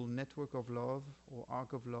Google Network of Love or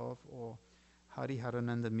Ark of Love or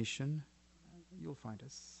Hariharananda Mission, you'll find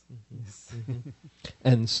us. Yes.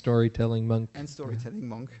 And Storytelling Monk. And Storytelling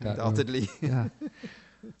Monk, .org. undoubtedly. Yeah.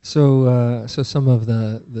 So some of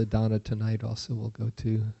the Dana tonight also will go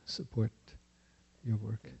to support your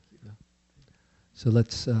work. Yeah. So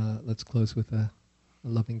let's close with a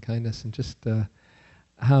loving kindness and just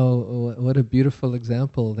what a beautiful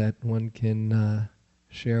example that one can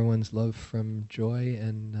share one's love from joy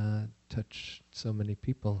and touch so many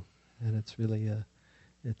people. And it's really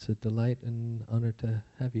it's a delight and honor to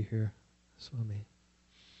have you here, Swami.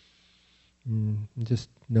 And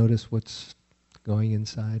just notice what's going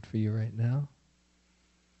inside for you right now.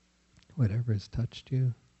 Whatever has touched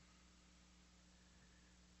you.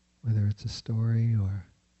 Whether it's a story or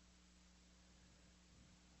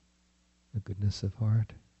the goodness of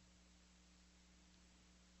heart.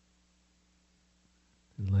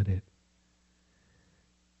 And let it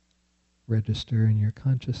register in your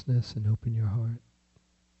consciousness and open your heart.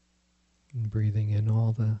 And breathing in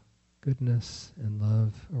all the goodness and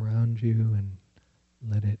love around you, and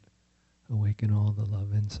let it awaken all the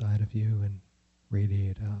love inside of you and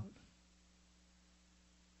radiate out.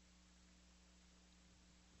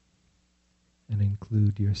 And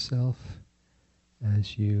include yourself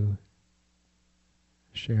as you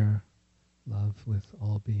share love with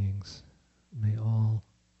all beings. May all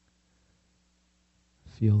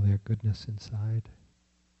feel their goodness inside.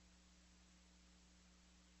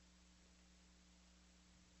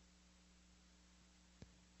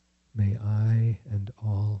 May I and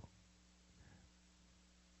all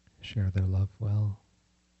share their love well.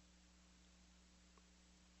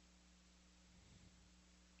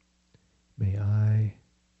 May I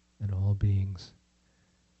and all beings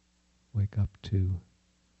wake up to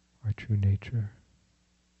our true nature.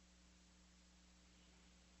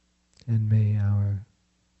 And may our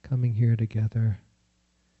coming here together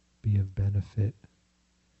be of benefit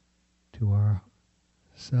to our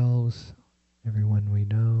ourselves, everyone we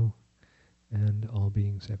know, and all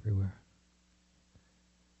beings everywhere.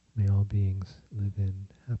 May all beings live in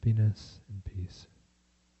happiness and peace.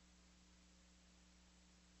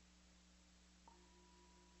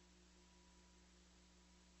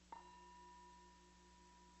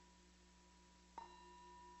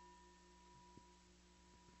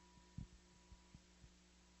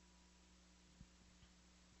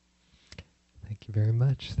 Thank you very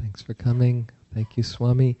much. Thanks for coming. Thank you,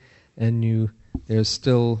 Swami. And there's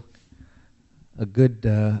still a good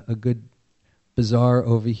bazaar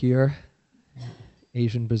over here,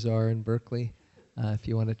 Asian bazaar in Berkeley. If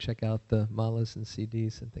you want to check out the malas and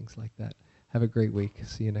CDs and things like that. Have a great week.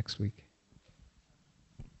 See you next week.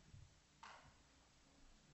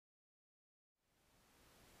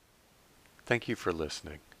 Thank you for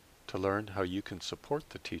listening. To learn how you can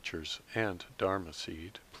support the teachers and Dharma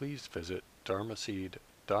Seed, please visit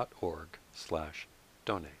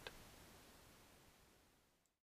dharmaseed.org/donate.